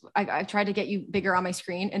 I tried to get you bigger on my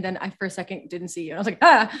screen. And then I, for a second, didn't see you. And I was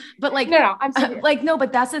like, but like, no, I'm sorry. Like, no,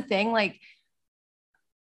 but that's the thing. Like,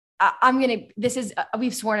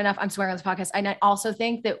 we've sworn enough. I'm swearing on this podcast. And I also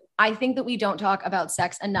think that we don't talk about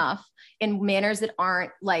sex enough in manners that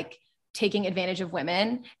aren't like taking advantage of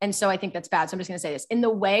women. And so I think that's bad. So I'm just going to say this in the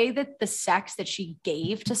way that the sex that she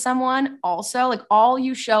gave to someone also, like all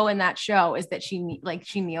you show in that show is that she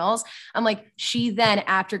kneels. I'm like, she then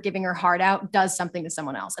after giving her heart out does something to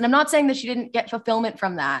someone else. And I'm not saying that she didn't get fulfillment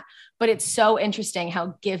from that, but it's so interesting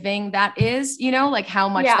how giving that is, like how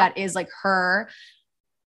much that is like her.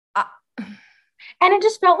 And it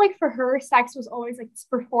just felt like for her, sex was always like this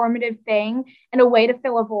performative thing and a way to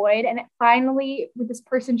fill a void. And it finally, with this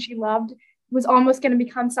person she loved, was almost going to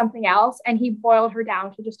become something else, and he boiled her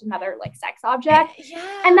down to just another like sex object.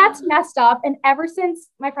 Yeah. And that's messed up. And ever since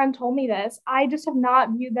my friend told me this, I just have not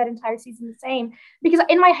viewed that entire season the same, because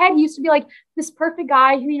in my head he used to be like this perfect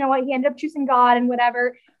guy who, you know what, he ended up choosing God and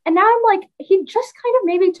whatever. And now I'm like, he just kind of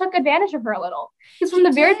maybe took advantage of her a little, because from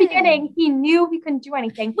the very beginning he knew he couldn't do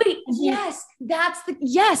anything. Wait,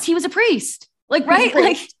 yes, he was a priest. Like, right?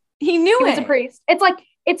 Like he knew he was a priest. It's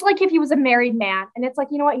like if he was a married man, and it's like,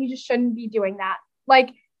 you know what, he just shouldn't be doing that.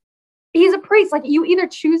 Like, he's a priest. Like, you either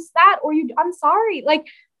choose that or I'm sorry. Like,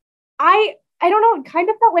 I don't know, it kind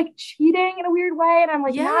of felt like cheating in a weird way. And I'm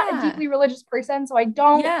like, not a deeply religious person, so I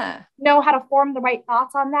don't know how to form the right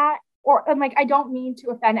thoughts on that. And like, I don't mean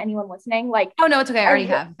to offend anyone listening. Like, oh no, it's okay. I already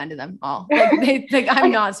have offended them all. Like, they think I'm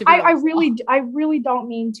like, not super. I really don't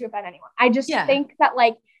mean to offend anyone. I just think that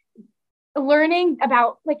like learning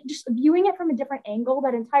about like just viewing it from a different angle,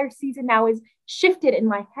 that entire season now is shifted in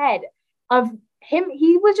my head of him.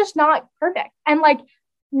 He was just not perfect. And like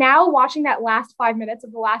now watching that last 5 minutes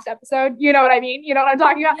of the last episode, you know what I mean? You know what I'm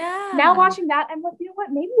talking about? Yeah. Now watching that, I'm like, you know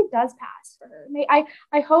what? Maybe it does pass for her.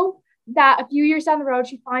 I hope that a few years down the road,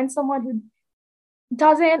 she finds someone who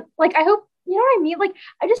doesn't like, I hope, you know what I mean? Like,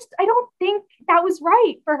 I don't think that was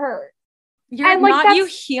right for her. You're not you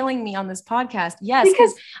healing me on this podcast. Yes,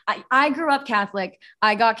 because I grew up Catholic.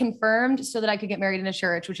 I got confirmed so that I could get married in a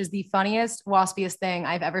church, which is the funniest, waspiest thing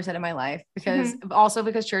I've ever said in my life. Because also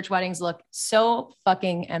because church weddings look so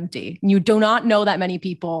fucking empty. You do not know that many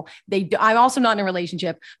people. I'm also not in a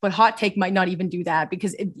relationship, but hot take might not even do that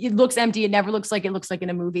because it looks empty. It never looks like it looks like in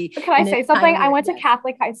a movie. But can I say something? I went to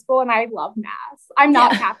Catholic high school and I love mass. I'm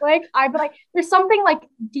not Catholic. But like, there's something like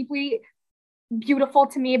deeply beautiful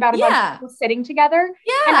to me about a bunch of people sitting together.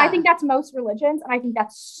 And I think that's most religions. And I think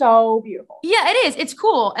that's so beautiful. Yeah, it is. It's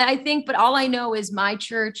cool. And I think, but all I know is my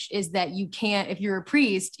church is that you can't, if you're a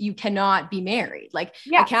priest, you cannot be married. Like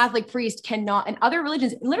a Catholic priest cannot, and other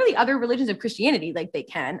religions, literally other religions of Christianity, like they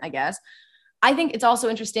can, I guess. I think it's also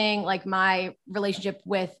interesting. Like my relationship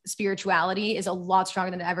with spirituality is a lot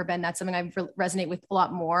stronger than it's ever been. That's something I resonate with a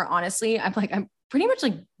lot more. Honestly, I'm pretty much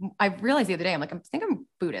like, I realized the other day, I'm like, I think I'm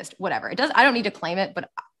Buddhist, whatever it does. I don't need to claim it, but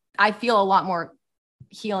I feel a lot more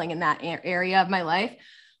healing in that area of my life.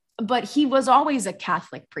 But he was always a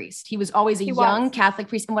Catholic priest. He was always a young Catholic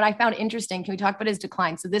priest. And what I found interesting, can we talk about his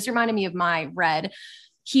decline? So this reminded me of my Red.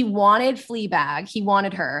 He wanted Fleabag. He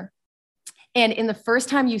wanted her. And in the first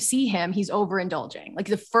time you see him, he's overindulging. Like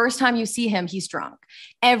the first time you see him, he's drunk.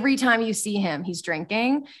 Every time you see him, he's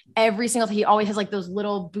drinking. Every single time, he always has like those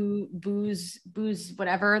little booze,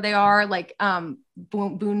 whatever they are, like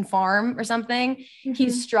Boone Farm or something. Mm-hmm.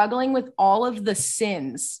 He's struggling with all of the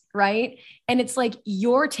sins, right? And it's like,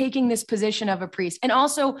 you're taking this position of a priest. And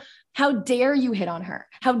also, how dare you hit on her?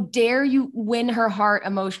 How dare you win her heart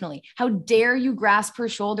emotionally? How dare you grasp her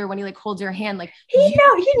shoulder when he like holds her hand? Like he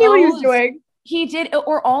knew what he was doing. He did.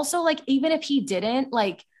 Or also like, even if he didn't,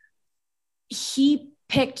 like he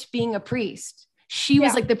picked being a priest. She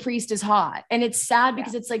was like, the priest is hot. And it's sad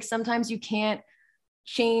because it's like, sometimes you can't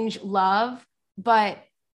change love, but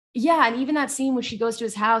and even that scene where she goes to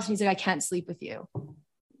his house and he's like, I can't sleep with you,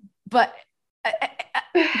 but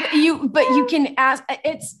you can ask.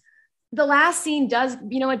 It's, the last scene does,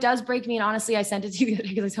 it does break me. And honestly, I sent it to you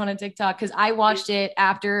because I saw it on TikTok because I watched it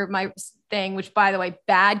after my thing, which by the way,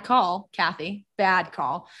 bad call, Kathy, bad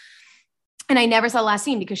call. And I never saw the last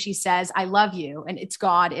scene because she says, I love you. And it's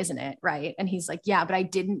God, isn't it? Right. And he's like, yeah, but I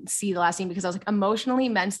didn't see the last scene because I was like, emotionally,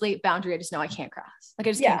 mentally, boundary. I just know I can't cross. Like,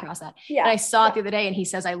 I just can't cross that. Yeah. And I saw it the other day and he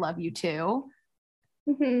says, I love you too.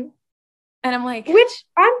 Mm-hmm. And I'm like, which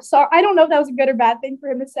I'm sorry. I don't know if that was a good or bad thing for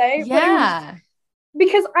him to say. Yeah.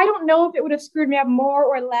 Because I don't know if it would have screwed me up more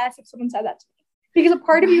or less if someone said that to me. Because a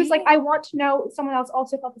part of me was like, I want to know if someone else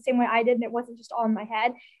also felt the same way I did and it wasn't just all in my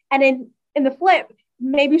head. And in the flip,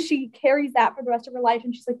 maybe she carries that for the rest of her life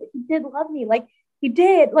and she's like, but he did love me. Like, he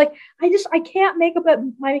did. Like, I can't make up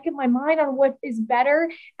my mind on what is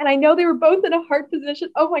better. And I know they were both in a hard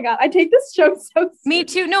position. Oh my God. I take this show so seriously. Me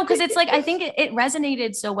too. No, because it's like, I think it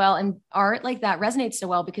resonated so well, and art like that resonates so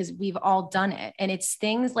well because we've all done it. And it's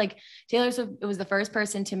things like Taylor Swift, it was the first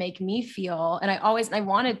person to make me feel. And I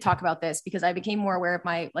want to talk about this because I became more aware of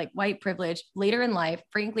my like white privilege later in life,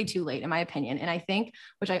 frankly, too late in my opinion. And I think,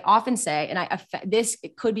 which I often say, and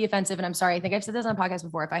it could be offensive. And I'm sorry. I think I've said this on a podcast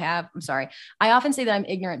before. If I have, I'm sorry. I often say that I'm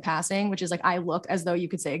ignorant passing, which is like, I look as though you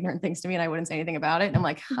could say ignorant things to me and I wouldn't say anything about it. And I'm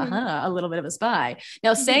like, a little bit of a spy.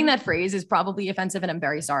 Now saying that phrase is probably offensive and I'm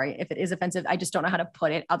very sorry if it is offensive. I just don't know how to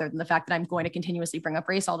put it other than the fact that I'm going to continuously bring up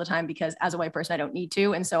race all the time because as a white person, I don't need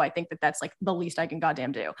to. And so I think that that's like the least I can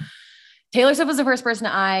goddamn do. Taylor Swift was the first person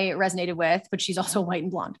I resonated with, but she's also white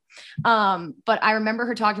and blonde. But I remember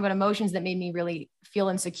her talking about emotions that made me really feel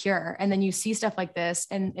insecure. And then you see stuff like this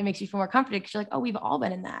and it makes you feel more comforted because you're like, oh, we've all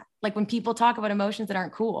been in that. Like when people talk about emotions that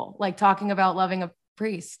aren't cool, like talking about loving a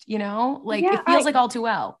priest, you know, like it feels like all too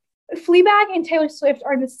well. Fleabag and Taylor Swift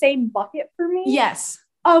are in the same bucket for me. Yes.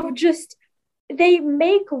 Of just, they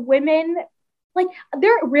make women, like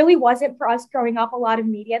there really wasn't for us growing up a lot of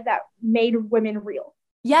media that made women real.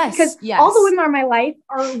 Yes. Because all the women in my life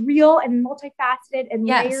are real and multifaceted and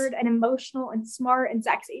layered and emotional and smart and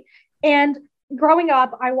sexy. And growing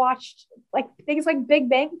up, I watched like things like Big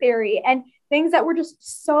Bang Theory and things that were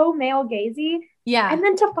just so male gazy. Yeah. And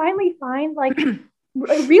then to finally find like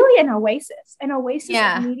really an oasis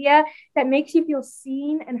of media that makes you feel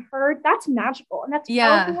seen and heard. That's magical and that's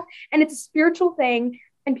powerful. And it's a spiritual thing.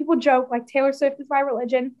 And people joke like Taylor Swift is my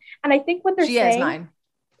religion. And I think what they're saying. She is mine.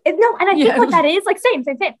 I think what that is, like same.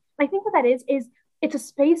 I think what that is it's a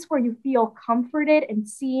space where you feel comforted and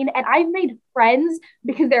seen. And I've made friends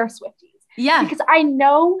because they're Swifties. Yeah. Because I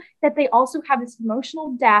know that they also have this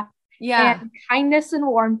emotional depth and kindness and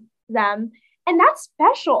warmth to them. And that's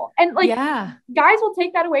special. And like guys will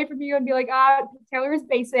take that away from you and be like, Taylor is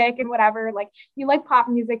basic and whatever. Like you like pop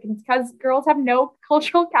music and it's because girls have no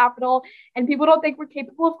cultural capital and people don't think we're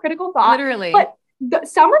capable of critical thought. Literally. But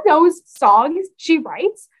some of those songs she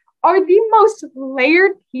writes are the most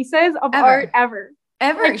layered pieces of art ever.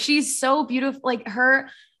 Like, she's so beautiful. Like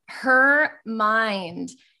her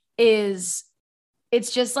mind is,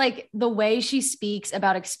 it's just like the way she speaks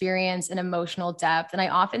about experience and emotional depth. And I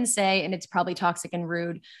often say, and it's probably toxic and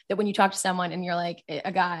rude, that when you talk to someone and you're like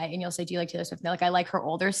a guy and you'll say, do you like Taylor Swift? And they're like, I like her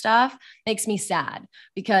older stuff, makes me sad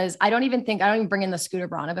because I don't even bring in the Scooter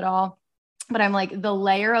Braun of it all. But I'm like the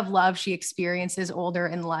layer of love she experiences older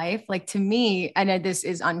in life. Like to me, I know this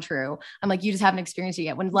is untrue. I'm like, you just haven't experienced it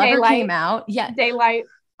yet. When Lover came out, Daylight.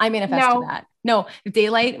 I manifested that. No,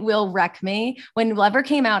 Daylight will wreck me. When Lover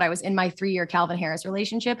came out, I was in my 3-year Calvin Harris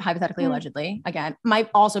relationship, hypothetically, allegedly. Again, my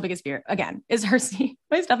also biggest fear, again, is her seeing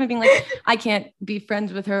my stuff and being like, I can't be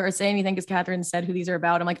friends with her or say anything because Catherine said who these are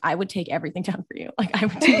about. I'm like, I would take everything down for you. Like I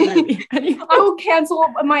would do literally anything. I will cancel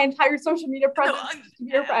my entire social media presence to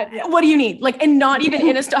be your friend. Yeah. What do you need? Like, and not even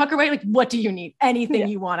in a stalker way. Like, what do you need? Anything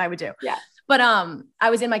you want, I would do. Yeah. But I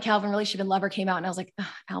was in my Calvin relationship and Lover came out and I was like,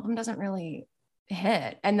 album doesn't really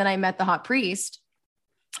hit. And then I met the hot priest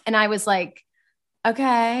and I was like,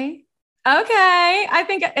 okay, I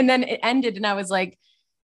think, and then it ended and I was like,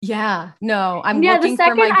 I'm looking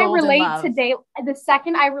for my golden love. The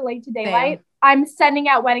second I relate to Daylight, I'm sending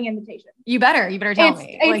out wedding invitations. You better tell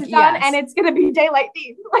me. It's done and it's going to be Daylight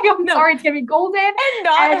themed. Like, I'm sorry, it's going to be golden.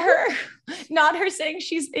 And not her saying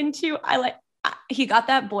she's into, he got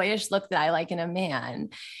that boyish look that I like in a man.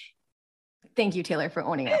 Thank you, Taylor, for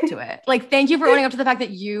owning up to it. Like, thank you for owning up to the fact that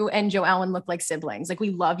you and Joe Alwyn look like siblings. Like, we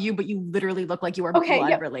love you, but you literally look like you are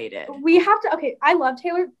blood related. We have to, I love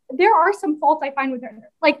Taylor. There are some faults I find with her.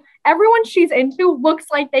 Like, everyone she's into looks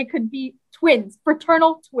like they could be twins,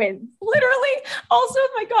 fraternal twins. Literally. Also,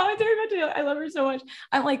 my commentary about Taylor, I love her so much.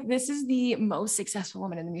 I'm like, this is the most successful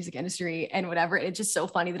woman in the music industry and whatever. It's just so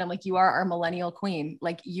funny that I'm like, you are our millennial queen.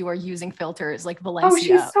 Like, you are using filters like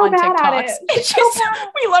Valencia on TikToks.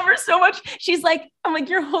 We love her so much. She's like, I'm like,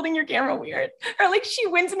 you're holding your camera weird. Or like, she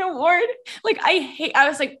wins an award. Like, I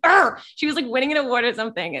was like, she was like winning an award or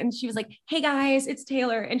something. And she was like, hey guys, it's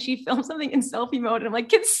Taylor. And she filmed something in selfie mode. And I'm like,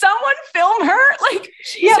 can someone film her? Like,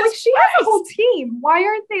 she has a whole team. Why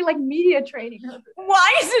aren't they like media training her?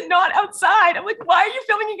 Why is it not outside? I'm like, why are you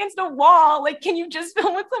filming against a wall? Like, can you just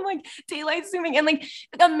film with some like daylight zooming? And like,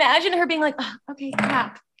 imagine her being like, okay,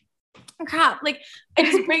 crap. Like, it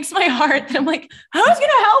just breaks my heart. And I'm like, who's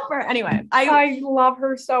gonna help her? Anyway, I love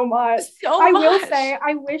her so much. I will say,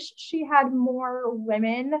 I wish she had more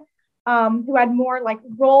women who had more like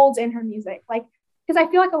roles in her music. Like, because I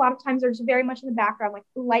feel like a lot of times they're just very much in the background, like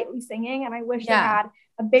lightly singing. And I wish they had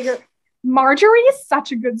a bigger. Marjorie is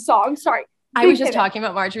such a good song. Sorry. I was just talking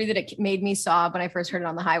about Marjorie that it made me sob when I first heard it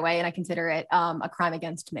on the highway, and I consider it a crime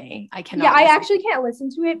against me. I cannot. Yeah, I actually can't listen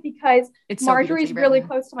to it because Marjorie's really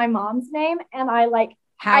close to my mom's name, and I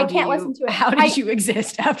can't listen to it. How did you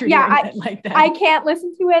exist after hearing it like that? I can't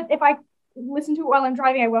listen to it. If I listen to it while I'm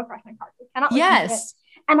driving, I will crash my car. I cannot listen to it.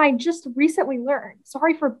 And I just recently learned,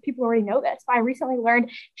 sorry for people who already know this, but I recently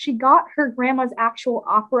learned she got her grandma's actual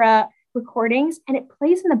opera recordings and it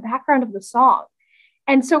plays in the background of the song.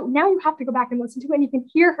 And so now you have to go back and listen to it and you can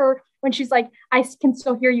hear her when she's like, I can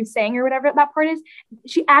still hear you saying or whatever that part is.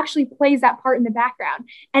 She actually plays that part in the background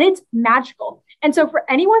and it's magical. And so for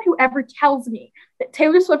anyone who ever tells me that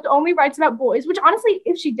Taylor Swift only writes about boys, which honestly,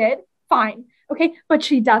 if she did, fine. Okay. But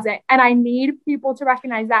she doesn't. And I need people to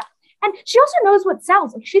recognize that. And she also knows what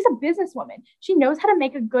sells. Like, she's a businesswoman. She knows how to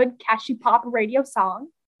make a good catchy pop radio song,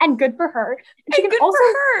 and good for her. And she can also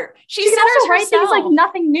she can also write things like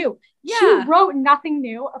Nothing New. Yeah. She wrote Nothing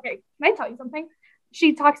New. Okay, can I tell you something?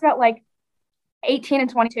 She talks about like 18 and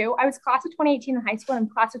 22. I was class of 2018 in high school, and I'm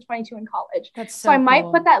class of 22 in college. That's so I might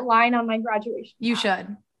put that line on my graduation. You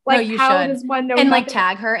should. Like, no, how does one know? And like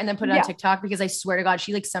tag her and then put it on TikTok, because I swear to God,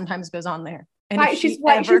 she like sometimes goes on there. And she's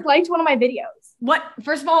liked one of my videos. What?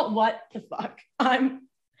 First of all, what the fuck?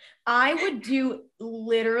 I would do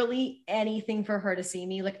literally anything for her to see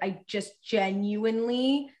me. Like, I just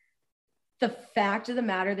genuinely, the fact of the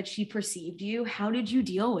matter that she perceived you, how did you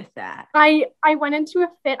deal with that? I went into a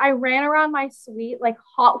fit. I ran around my suite, like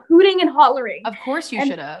hooting and hollering. Of course you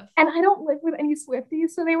should have. And I don't live with any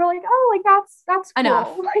Swifties. So they were like, oh, like that's cool.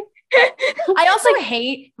 Enough. Like, I also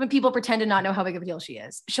hate when people pretend to not know how big of a deal she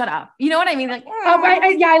is. Shut up. You know what I mean? Like,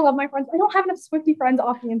 I love my friends. I don't have enough Swiftie friends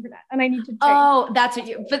off the internet, and I need to change. Oh, that's what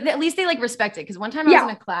you, but at least they like respect it. Cause one time I was in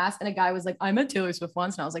a class and a guy was like, I met Taylor Swift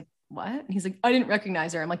once. And I was like, what? And he's like, I didn't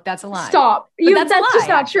recognize her. I'm like, that's a lie. Stop. That's just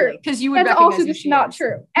not true. Cause you would that's recognize also just not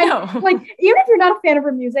true. And no. Like, even if you're not a fan of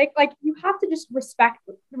her music, like, you have to just respect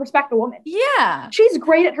the woman. Yeah. She's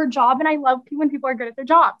great at her job. And I love when people are good at their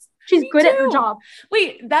jobs. She's good at her job.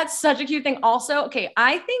 Wait, that's such a cute thing. Also, okay,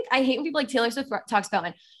 I hate when people like Taylor Swift talks about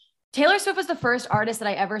men. Taylor Swift was the first artist that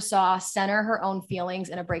I ever saw center her own feelings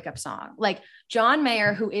in a breakup song. Like, John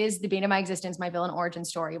Mayer, who is the bane of my existence, my villain origin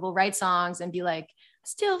story, will write songs and be like,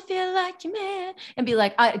 still feel like your man, and be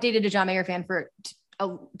like, I dated a John Mayer fan for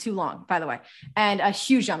too long, by the way, and a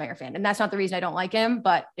huge John Mayer fan. And that's not the reason I don't like him,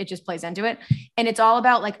 but it just plays into it. And it's all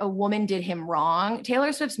about like a woman did him wrong.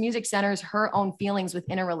 Taylor Swift's music centers her own feelings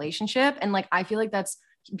within a relationship. And like, I feel like that's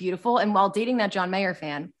beautiful. And while dating that John Mayer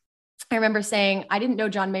fan, I remember saying, I didn't know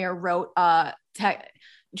John Mayer wrote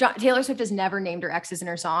Taylor Swift has never named her exes in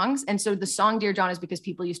her songs. And so the song Dear John is because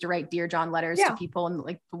people used to write Dear John letters to people in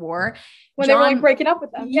like the war. When they were like breaking up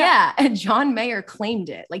with them. Yeah. And John Mayer claimed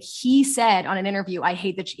it. Like, he said on an interview, I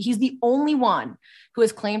hate that he's the only one who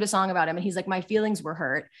has claimed a song about him. And he's like, my feelings were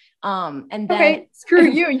hurt. And then okay, screw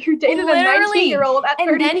you. You dated a 19-year-old at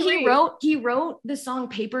 33. And then he wrote the song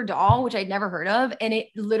Paper Doll, which I'd never heard of. And it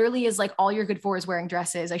literally is like, all you're good for is wearing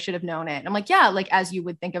dresses. I should have known it. And I'm like, yeah, like as you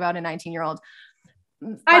would think about a 19-year-old.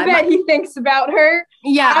 I bet he thinks about her.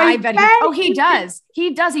 Yeah, I bet he does.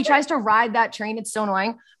 He does. He tries to ride that train. It's so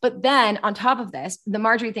annoying. But then on top of this, the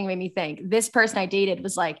Marjorie thing made me think this person I dated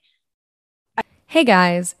was like, hey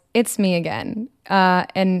guys, it's me again.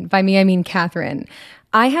 And by me, I mean Catherine.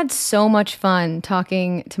 I had so much fun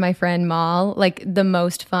talking to my friend Mal, like the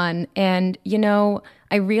most fun. And, you know,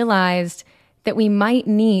 I realized that we might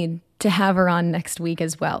need to have her on next week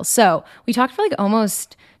as well. So we talked for like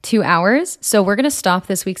almost 2 hours. So we're going to stop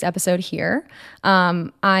this week's episode here. I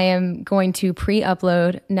am going to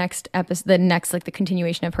pre-upload the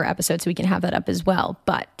continuation of her episode so we can have that up as well.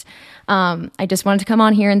 But I just wanted to come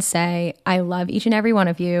on here and say I love each and every one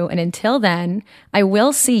of you. And until then, I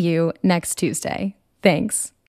will see you next Tuesday. Thanks.